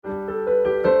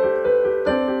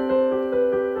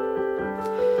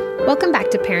Welcome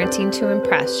back to Parenting to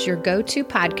Impress, your go-to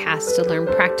podcast to learn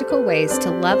practical ways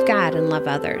to love God and love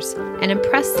others, and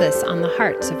impress this on the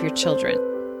hearts of your children.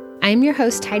 I am your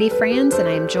host, Heidi Franz, and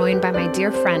I am joined by my dear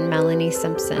friend, Melanie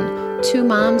Simpson, two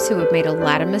moms who have made a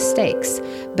lot of mistakes,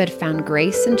 but found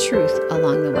grace and truth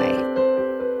along the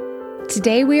way.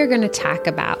 Today, we are going to talk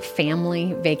about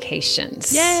family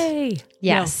vacations. Yay!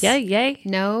 Yes. No. Yay!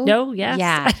 No? No? Yes.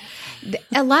 Yeah.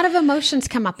 A lot of emotions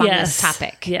come up on this Yes.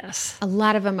 topic. Yes. A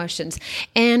lot of emotions.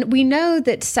 And we know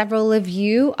that several of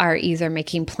you are either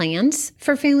making plans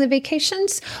for family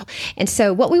vacations. And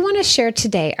so what we want to share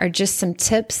today are just some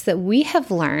tips that we have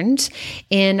learned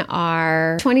in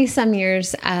our 20-some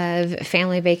years of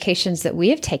family vacations that we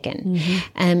have taken.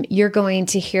 You're going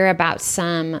to hear about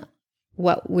some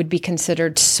what would be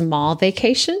considered small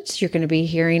vacations. You're going to be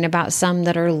hearing about some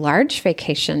that are large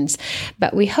vacations,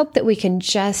 but we hope that we can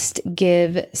just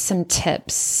give some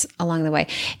tips along the way.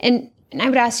 And I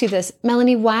would ask you this,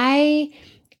 Melanie, why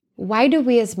do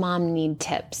we as mom need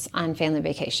tips on family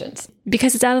vacations?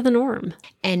 Because it's out of the norm.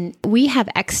 And we have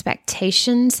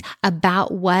expectations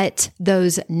about what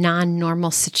those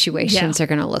non-normal situations are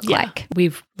going to look like.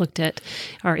 We've looked at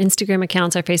our Instagram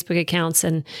accounts, our Facebook accounts,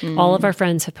 and all of our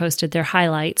friends have posted their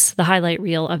highlights, the highlight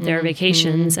reel of their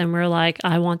vacations. And we're like,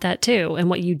 I want that too. And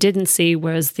what you didn't see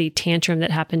was the tantrum that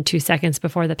happened 2 seconds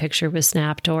before the picture was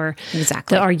snapped, or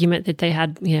Exactly. the argument that they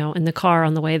had, in the car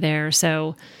on the way there.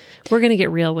 So we're going to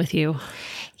get real with you.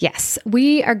 Yes,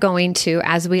 we are going to,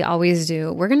 as we always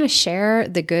do, we're going to share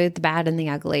the good, the bad, and the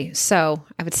ugly. So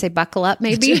I would say buckle up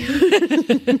maybe.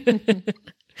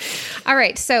 All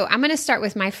right, so I'm going to start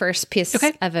with my first piece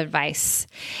of advice,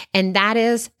 and that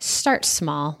is start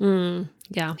small.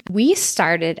 Yeah. We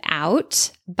started out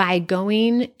by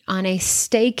going on a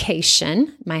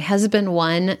staycation. My husband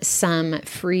won some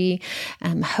free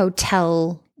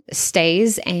hotel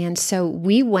stays, and so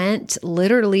we went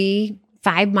literally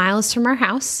 5 miles from our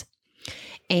house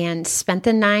and spent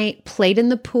the night, played in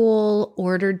the pool,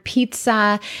 ordered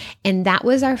pizza, and that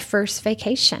was our first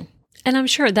vacation. And I'm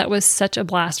sure that was such a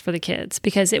blast for the kids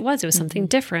because it was something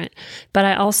different. But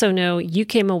I also know you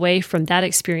came away from that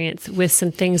experience with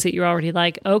some things that you're already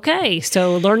like, okay,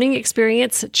 so learning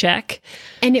experience, check.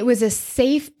 And it was a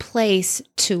safe place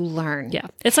to learn. Yeah.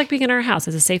 It's like being in our house.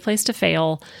 It's a safe place to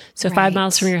fail. So 5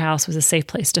 miles from your house was a safe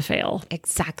place to fail.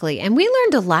 Exactly. And we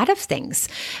learned a lot of things.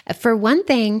 For one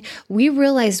thing, we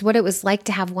realized what it was like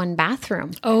to have one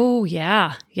bathroom. Oh,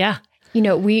 yeah. Yeah.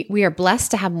 We are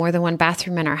blessed to have more than one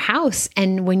bathroom in our house.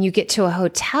 And when you get to a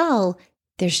hotel,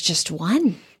 there's just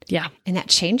one. Yeah. And that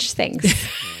changed things.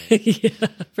 Yeah,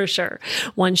 for sure.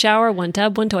 One shower, one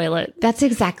tub, one toilet. That's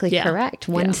exactly correct.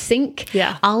 One sink,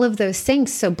 all of those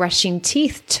things. So brushing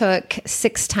teeth took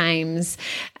 6 times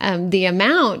the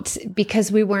amount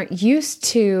because we weren't used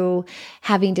to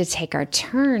having to take our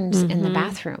turns in the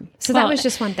bathroom. So that was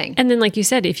just one thing. And then, like you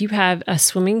said, if you have a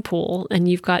swimming pool and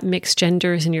you've got mixed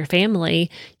genders in your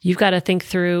family, you've got to think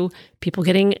through people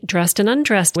getting dressed and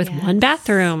undressed with one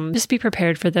bathroom. Just be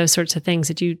prepared for those sorts of things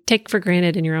that you take for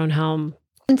granted in your own home.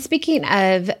 And speaking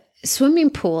of swimming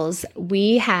pools,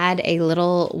 we had a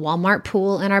little Walmart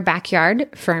pool in our backyard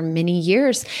for many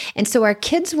years. And so our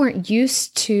kids weren't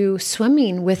used to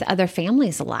swimming with other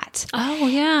families a lot. Oh,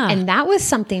 yeah. And that was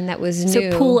something that was new.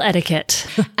 So pool etiquette.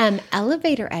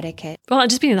 Elevator etiquette. Well,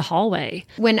 just being in the hallway.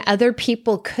 When other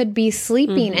people could be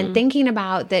sleeping and thinking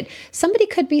about that somebody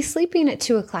could be sleeping at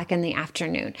 2:00 in the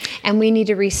afternoon. And we need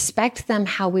to respect them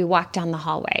how we walk down the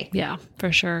hallway. Yeah,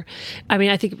 for sure. I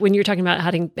mean, I think when you're talking about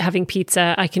having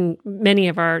pizza, many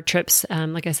of our trips,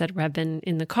 like I said, have been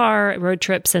in the car, road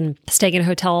trips, and staying in a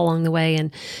hotel along the way.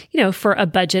 And, for a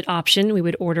budget option, we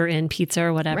would order in pizza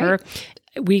or whatever. Right.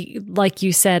 We, like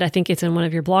you said, I think it's in one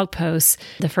of your blog posts,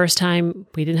 the first time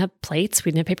we didn't have plates,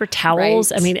 we didn't have paper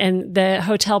towels. Right. I mean, and the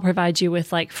hotel provides you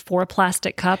with like 4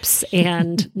 plastic cups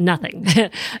and nothing,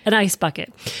 an ice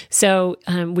bucket. So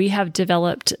we have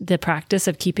developed the practice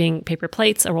of keeping paper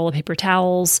plates, a roll of paper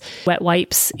towels, wet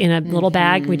wipes in a little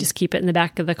bag. We just keep it in the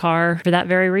back of the car for that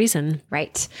very reason.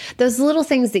 Right. Those little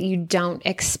things that you don't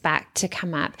expect to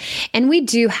come up. And we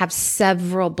do have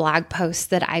several blog posts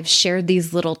that I've shared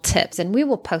these little tips, and we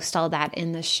will post all that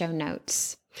in the show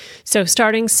notes. So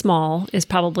starting small is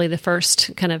probably the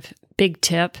first kind of big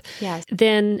tip. Yes.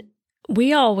 Then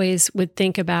we always would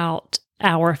think about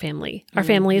our family. Our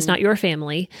family is not your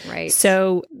family. Right.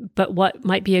 So, but what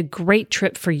might be a great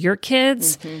trip for your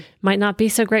kids might not be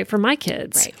so great for my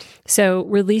kids. Right. So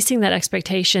releasing that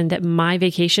expectation that my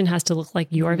vacation has to look like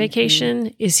your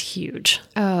vacation is huge.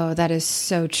 Oh, that is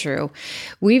so true.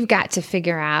 We've got to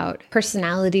figure out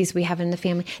personalities we have in the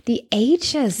family, the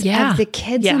ages of the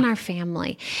kids in our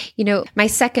family. You know, my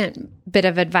second bit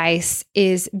of advice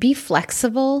is be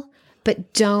flexible,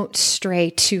 but don't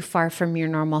stray too far from your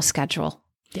normal schedule.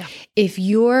 Yeah. If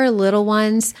your little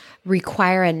ones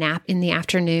require a nap in the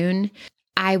afternoon,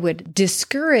 I would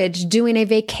discourage doing a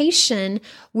vacation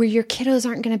where your kiddos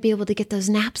aren't going to be able to get those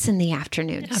naps in the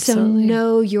afternoon. Absolutely. So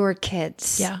know your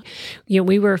kids. Yeah. You know,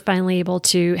 we were finally able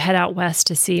to head out west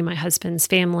to see my husband's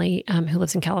family who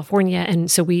lives in California.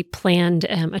 And so we planned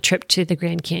a trip to the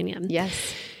Grand Canyon. Yes.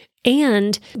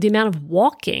 And the amount of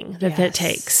walking that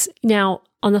takes. Now,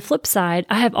 on the flip side,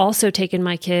 I have also taken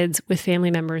my kids with family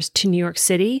members to New York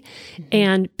City.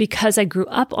 And because I grew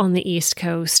up on the East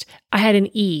Coast, I had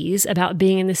an ease about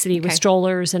being in the city with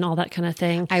strollers and all that kind of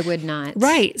thing. I would not.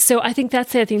 Right. So I think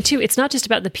that's the other thing too. It's not just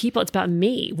about the people, it's about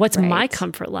me. What's my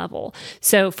comfort level?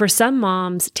 So for some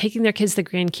moms, taking their kids to the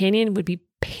Grand Canyon would be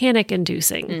panic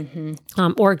inducing,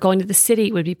 or going to the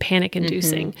city would be panic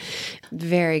inducing.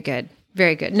 Very good.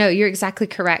 Very good. No, you're exactly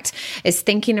correct. Is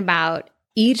thinking about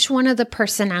each one of the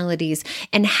personalities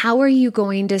and how are you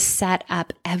going to set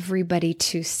up everybody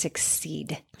to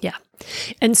succeed? Yeah.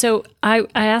 And so I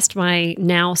asked my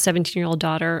now 17-year-old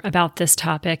daughter about this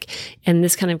topic, and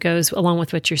this kind of goes along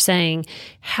with what you're saying.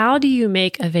 How do you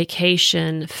make a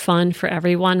vacation fun for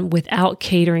everyone without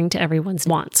catering to everyone's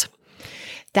wants?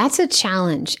 That's a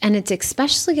challenge. And it's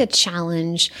especially a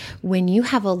challenge when you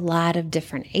have a lot of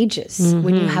different ages,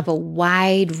 when you have a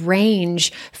wide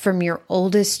range from your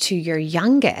oldest to your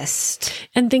youngest.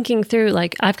 And thinking through,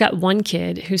 like, I've got one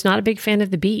kid who's not a big fan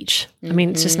of the beach. I mean,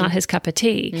 it's just not his cup of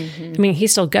tea. I mean, he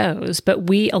still goes, but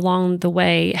we along the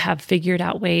way have figured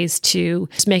out ways to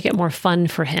just make it more fun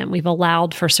for him. We've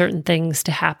allowed for certain things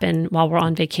to happen while we're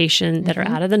on vacation that are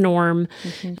out of the norm,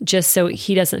 just so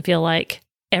he doesn't feel like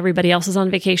everybody else is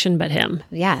on vacation but him.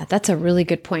 Yeah, that's a really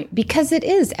good point, because it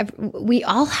is. We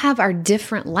all have our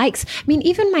different likes. I mean,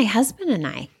 even my husband and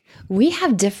I, we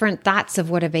have different thoughts of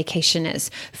what a vacation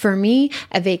is. For me,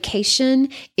 a vacation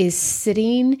is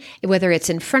sitting, whether it's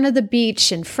in front of the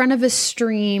beach, in front of a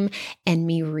stream, and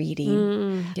me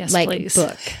reading. Yes, like please.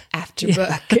 book after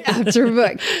book after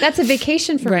book. That's a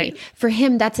vacation for me. For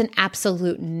him, that's an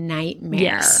absolute nightmare.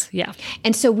 Yes. Yeah.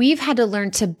 And so we've had to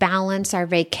learn to balance our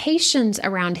vacations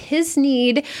around his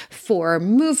need for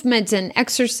movement and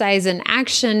exercise and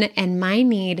action and my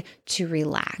need to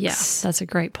relax. Yes, that's a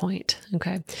great point.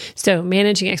 Okay. So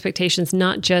managing expectations,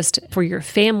 not just for your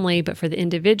family, but for the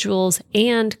individuals,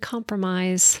 and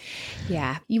compromise.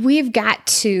 Yeah. We've got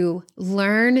to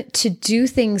learn to do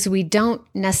things we don't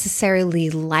necessarily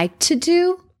like to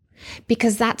do,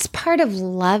 because that's part of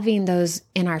loving those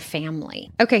in our family.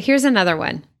 Okay, here's another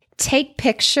one. Take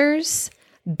pictures,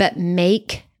 but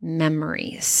make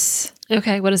memories.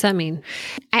 Okay, what does that mean?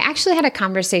 I actually had a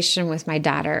conversation with my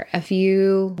daughter a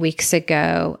few weeks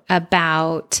ago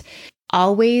about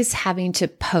always having to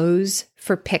pose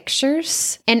for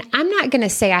pictures. And I'm not going to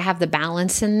say I have the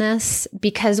balance in this,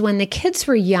 because when the kids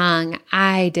were young,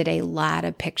 I did a lot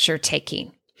of picture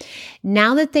taking.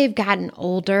 Now that they've gotten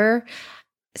older,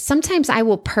 sometimes I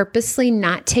will purposely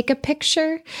not take a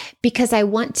picture because I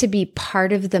want to be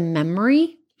part of the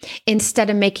memory instead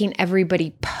of making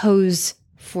everybody pose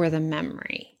for the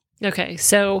memory. Okay,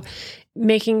 so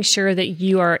making sure that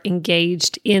you are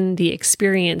engaged in the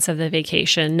experience of the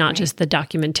vacation, not just the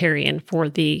documentarian for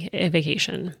the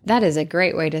vacation. That is a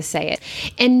great way to say it.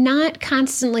 And not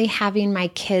constantly having my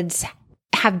kids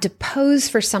have to pose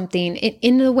for something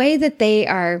in the way that they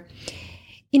are.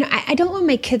 You know, I don't want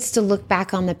my kids to look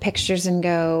back on the pictures and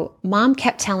go, Mom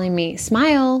kept telling me,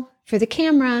 smile for the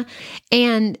camera,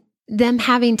 and them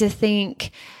having to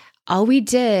think all we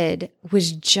did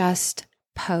was just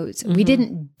pose. We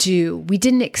didn't do, we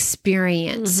didn't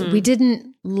experience, we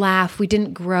didn't laugh, we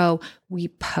didn't grow, we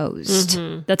posed.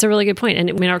 That's a really good point. And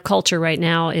I mean, our culture right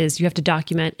now is you have to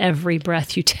document every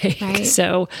breath you take. Right.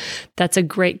 So that's a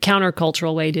great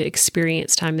countercultural way to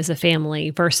experience time as a family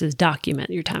versus document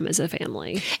your time as a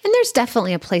family. And there's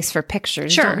definitely a place for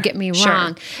pictures. Sure. Don't get me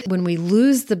wrong. When we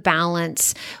lose the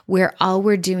balance where all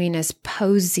we're doing is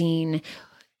posing,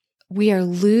 we are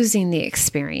losing the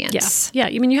experience. Yeah.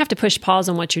 I mean, you have to push pause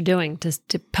on what you're doing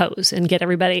to pose and get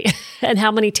everybody. And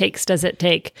how many takes does it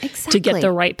take to get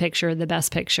the right picture, the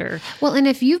best picture? Well, and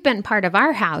if you've been part of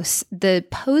our house, the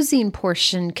posing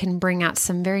portion can bring out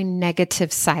some very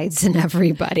negative sides in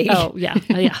everybody. Oh, yeah.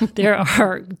 There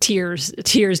are tears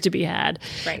to be had.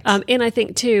 Right. And I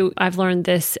think, too, I've learned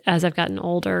this as I've gotten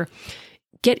older.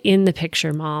 Get in the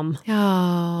picture, Mom.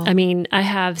 Oh. I mean, I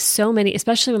have so many,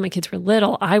 especially when my kids were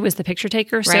little, I was the picture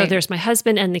taker. So there's my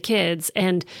husband and the kids.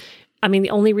 And I mean, the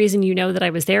only reason you know that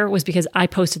I was there was because I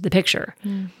posted the picture.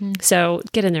 Mm-hmm. So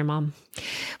get in there, Mom.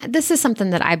 This is something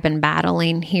that I've been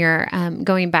battling here,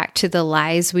 going back to the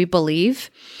lies we believe.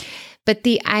 But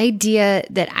the idea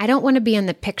that I don't want to be in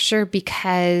the picture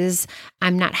because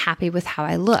I'm not happy with how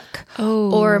I look,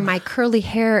 or my curly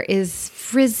hair is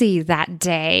frizzy that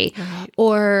day,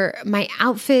 or my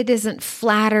outfit isn't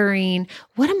flattering.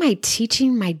 What am I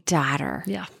teaching my daughter?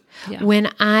 Yeah.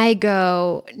 When I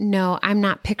go, no, I'm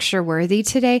not picture worthy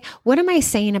today, what am I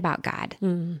saying about God?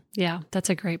 Yeah,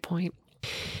 that's a great point.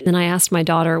 Then I asked my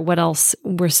daughter what else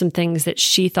were some things that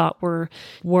she thought were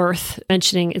worth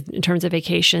mentioning in terms of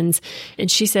vacations.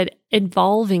 And she said,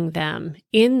 involving them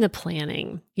in the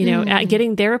planning,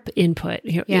 getting their input.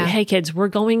 Hey, kids, we're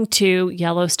going to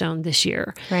Yellowstone this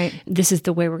year. Right. This is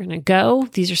the way we're going to go.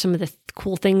 These are some of the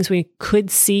cool things we could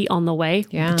see on the way.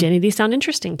 Yeah. Jenny, these sound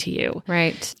interesting to you.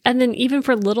 Right. And then even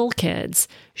for little kids,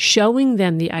 showing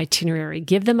them the itinerary,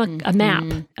 give them a map,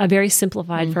 a very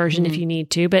simplified version if you need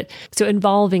to, but so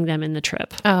involving them in the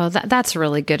trip. Oh, that's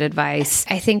really good advice.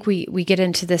 I think we get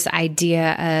into this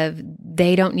idea of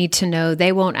they don't need to know,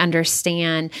 they won't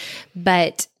understand,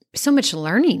 but so much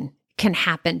learning can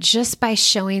happen just by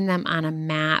showing them on a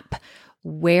map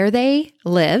where they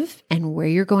live and where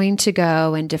you're going to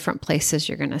go and different places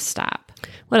you're going to stop.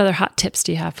 What other hot tips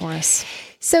do you have for us?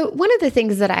 So one of the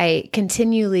things that I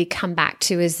continually come back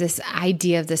to is this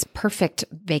idea of this perfect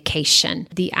vacation,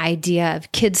 the idea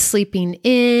of kids sleeping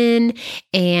in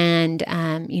and,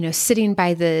 sitting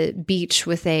by the beach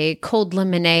with a cold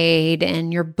lemonade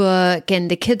and your book, and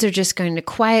the kids are just going to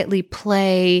quietly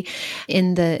play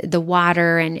in the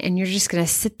water, and you're just going to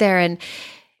sit there and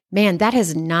man, that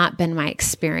has not been my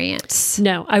experience.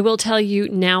 No, I will tell you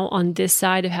now on this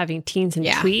side of having teens and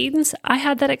tweens, I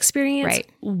had that experience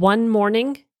one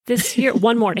morning this year,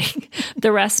 one morning,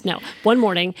 the rest, no, one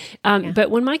morning. But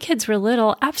when my kids were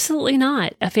little, absolutely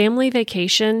not. A family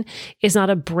vacation is not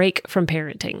a break from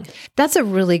parenting. That's a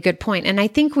really good point. And I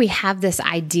think we have this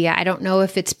idea. I don't know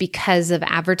if it's because of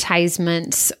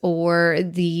advertisements or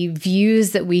the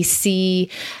views that we see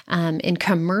in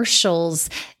commercials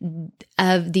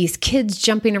of these kids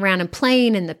jumping around and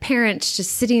playing and the parents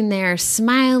just sitting there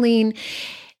smiling.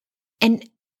 And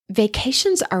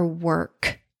vacations are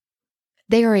work.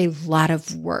 They are a lot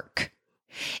of work.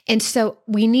 And so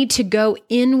we need to go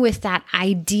in with that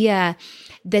idea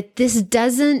that this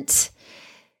doesn't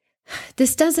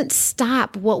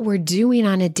stop what we're doing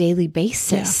on a daily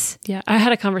basis. Yeah. I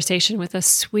had a conversation with a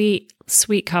sweet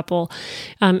couple,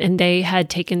 and they had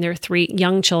taken their 3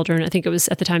 young children. I think it was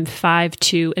at the time 5,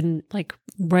 2, and like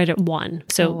right at 1.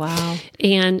 So, wow.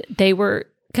 And they were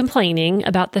complaining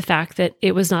about the fact that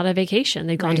it was not a vacation.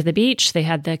 They'd gone to the beach. They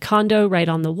had the condo right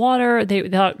on the water. They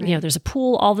thought, there's a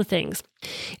pool, all the things.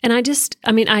 And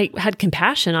I had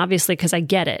compassion, obviously, because I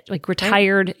get it. Like we're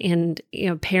tired and,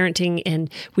 parenting, and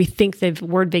we think the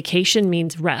word vacation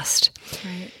means rest.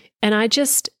 Right. And I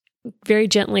just very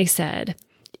gently said,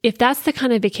 if that's the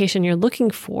kind of vacation you're looking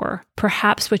for,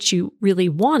 perhaps what you really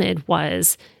wanted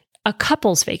was a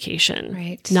couple's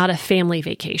vacation, not a family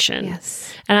vacation.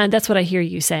 Yes. And that's what I hear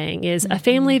you saying is a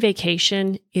family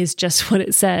vacation is just what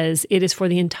it says. It is for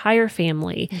the entire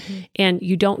family. And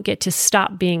you don't get to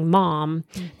stop being mom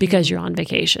because you're on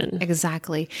vacation.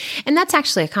 Exactly. And that's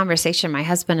actually a conversation my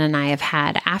husband and I have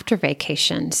had after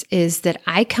vacations, is that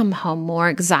I come home more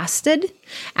exhausted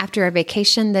after a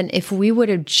vacation than if we would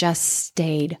have just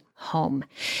stayed home.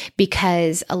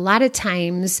 Because a lot of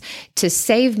times to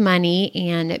save money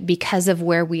and because of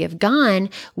where we have gone,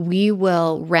 we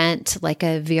will rent like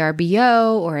a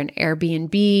VRBO or an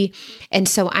Airbnb. And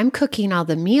so I'm cooking all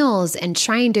the meals and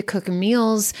trying to cook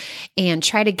meals and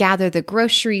try to gather the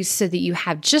groceries so that you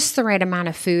have just the right amount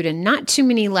of food and not too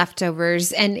many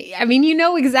leftovers. And I mean, you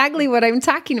know exactly what I'm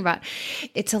talking about.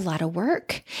 It's a lot of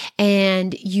work.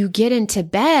 And you get into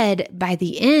bed by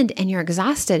the end and you're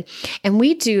exhausted. And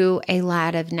we do a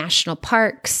lot of national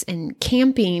parks and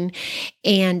camping.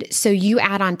 And so you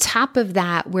add on top of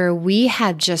that where we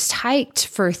have just hiked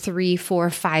for 3, 4,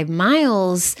 5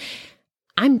 miles,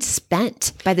 I'm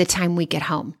spent by the time we get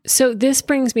home. So this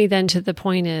brings me then to the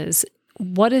point is,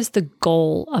 what is the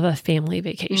goal of a family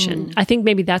vacation? I think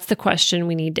maybe that's the question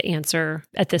we need to answer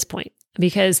at this point.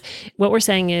 Because what we're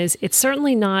saying is it's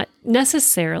certainly not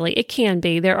necessarily, it can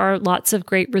be. There are lots of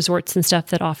great resorts and stuff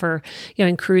that offer,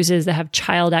 and cruises that have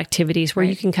child activities where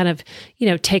you can kind of,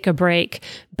 take a break.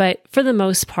 But for the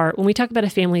most part, when we talk about a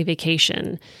family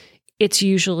vacation, it's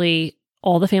usually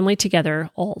all the family together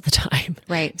all the time.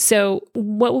 Right. So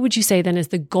what would you say then is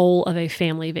the goal of a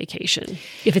family vacation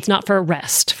if it's not for a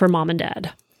rest for mom and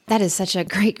dad? That is such a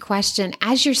great question.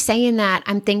 As you're saying that,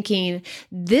 I'm thinking,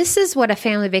 this is what a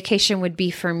family vacation would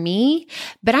be for me,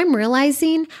 but I'm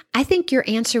realizing I think your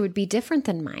answer would be different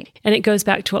than mine. And it goes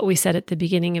back to what we said at the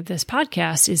beginning of this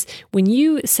podcast is when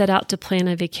you set out to plan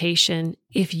a vacation,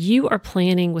 if you are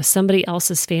planning with somebody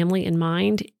else's family in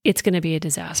mind, it's going to be a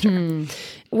disaster.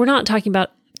 We're not talking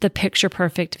about the picture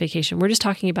perfect vacation. We're just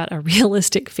talking about a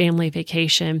realistic family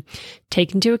vacation.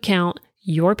 Take into account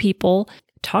your people.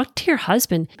 Talk to your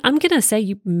husband. I'm going to say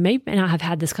you may not have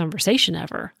had this conversation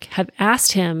ever. Have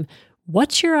asked him,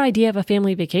 what's your idea of a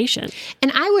family vacation?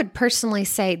 And I would personally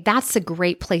say that's a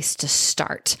great place to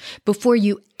start. Before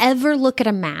you ever look at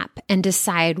a map and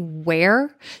decide where,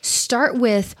 start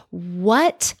with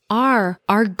what are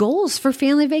our goals for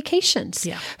family vacations?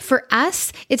 Yeah. For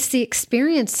us, it's the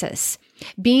experiences.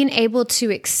 Being able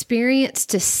to experience,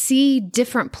 to see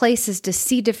different places, to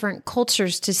see different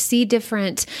cultures, to see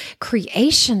different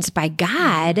creations by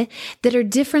God that are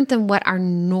different than what our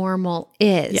normal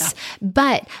is. Yeah.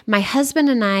 But my husband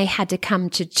and I had to come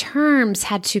to terms,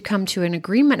 had to come to an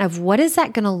agreement of what is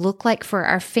that going to look like for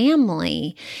our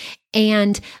family,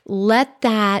 and let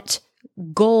that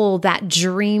goal, that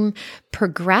dream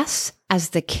progress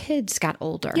as the kids got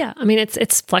older. Yeah. I mean,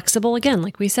 it's flexible again,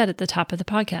 like we said at the top of the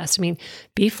podcast. I mean,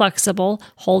 be flexible,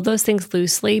 hold those things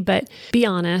loosely, but be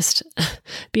honest.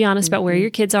 Be honest about where your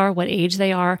kids are, what age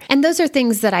they are. And those are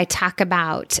things that I talk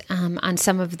about on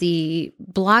some of the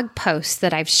blog posts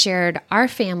that I've shared our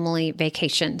family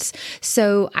vacations.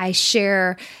 So I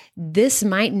share, this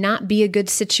might not be a good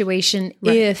situation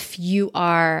if you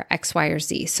are X, Y, or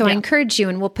Z. So I encourage you,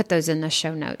 and we'll put those in the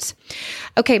show notes.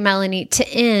 Okay, Melanie, to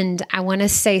end, I want to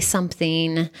say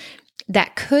something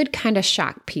that could kind of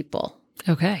shock people.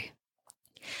 Okay.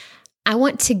 I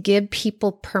want to give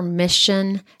people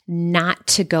permission not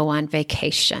to go on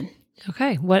vacation.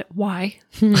 Okay. Why?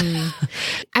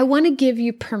 I want to give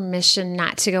you permission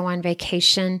not to go on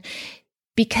vacation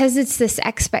because it's this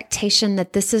expectation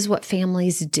that this is what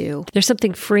families do. There's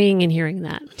something freeing in hearing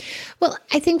that. Well,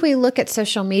 I think we look at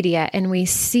social media and we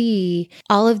see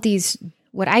all of these,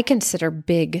 what I consider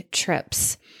big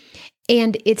trips.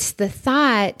 And it's the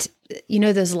thought,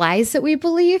 those lies that we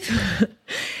believe,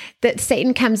 that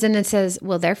Satan comes in and says,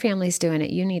 well, their family's doing it.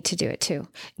 You need to do it too.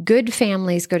 Good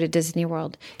families go to Disney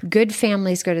World. Good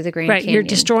families go to the Grand Canyon. You're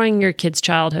destroying your kid's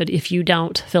childhood if you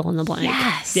don't fill in the blank.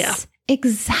 Yes. Yeah.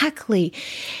 Exactly.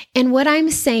 And what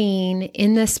I'm saying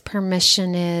in this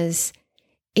permission is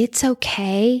it's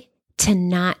okay to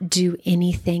not do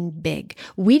anything big.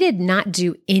 We did not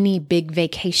do any big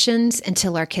vacations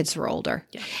until our kids were older.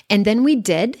 Yeah. And then we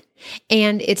did,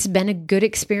 and it's been a good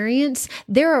experience.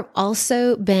 There have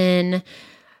also been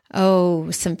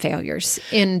some failures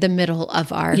in the middle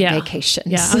of our vacations.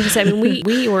 Yeah, I was going to say,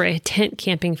 we were a tent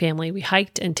camping family. We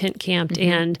hiked and tent camped,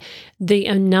 and the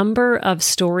number of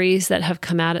stories that have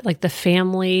come out, like the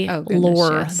family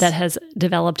lore that has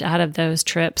developed out of those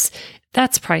trips,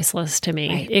 that's priceless to me.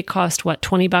 Right. It cost,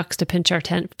 $20 to pinch our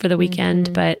tent for the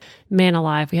weekend, but man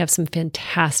alive, we have some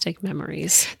fantastic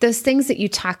memories. Those things that you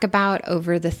talk about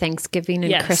over the Thanksgiving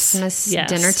and Christmas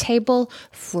dinner table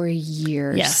for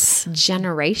years,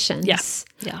 generations.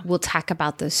 Yeah. We'll talk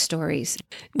about those stories.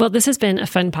 Well, this has been a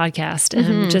fun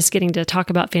podcast, just getting to talk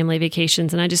about family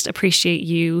vacations. And I just appreciate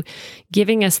you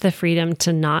giving us the freedom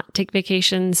to not take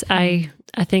vacations.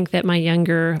 I think that my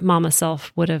younger mama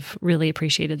self would have really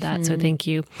appreciated that. So thank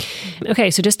you. Okay.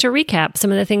 So just to recap,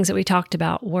 some of the things that we talked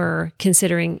about were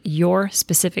considering your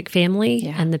specific family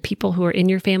and the people who are in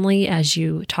your family as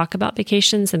you talk about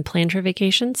vacations and plan for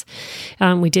vacations.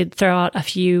 We did throw out a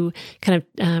few kind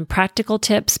of practical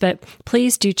tips, but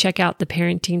please do check out the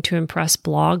Parenting to Impress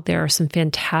blog. There are some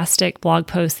fantastic blog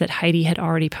posts that Heidi had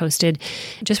already posted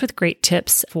just with great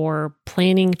tips for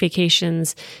planning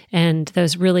vacations and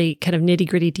those really kind of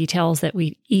nitty-gritty details that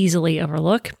we easily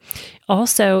overlook.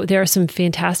 Also, there are some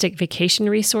fantastic vacation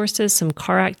resources, some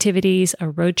car activities, a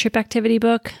road trip activity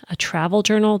book, a travel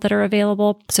journal that are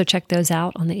available. So check those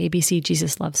out on the ABC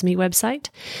Jesus Loves Me website.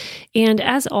 And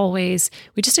as always,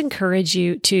 we just encourage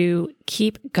you to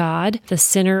keep God the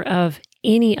center of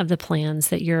any of the plans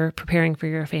that you're preparing for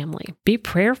your family. Be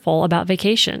prayerful about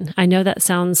vacation. I know that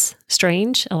sounds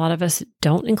strange. A lot of us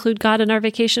don't include God in our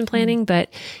vacation planning,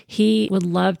 but He would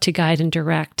love to guide and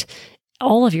direct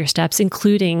all of your steps,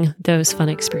 including those fun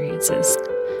experiences.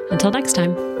 Until next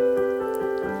time.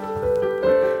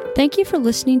 Thank you for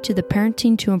listening to the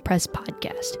Parenting to Impress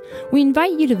podcast. We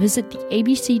invite you to visit the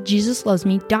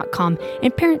abcjesuslovesme.com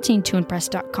and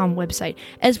parentingtoimpress.com website,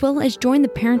 as well as join the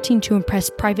Parenting to Impress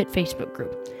private Facebook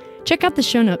group. Check out the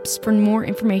show notes for more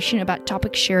information about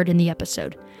topics shared in the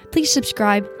episode. Please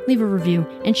subscribe, leave a review,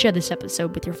 and share this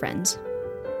episode with your friends.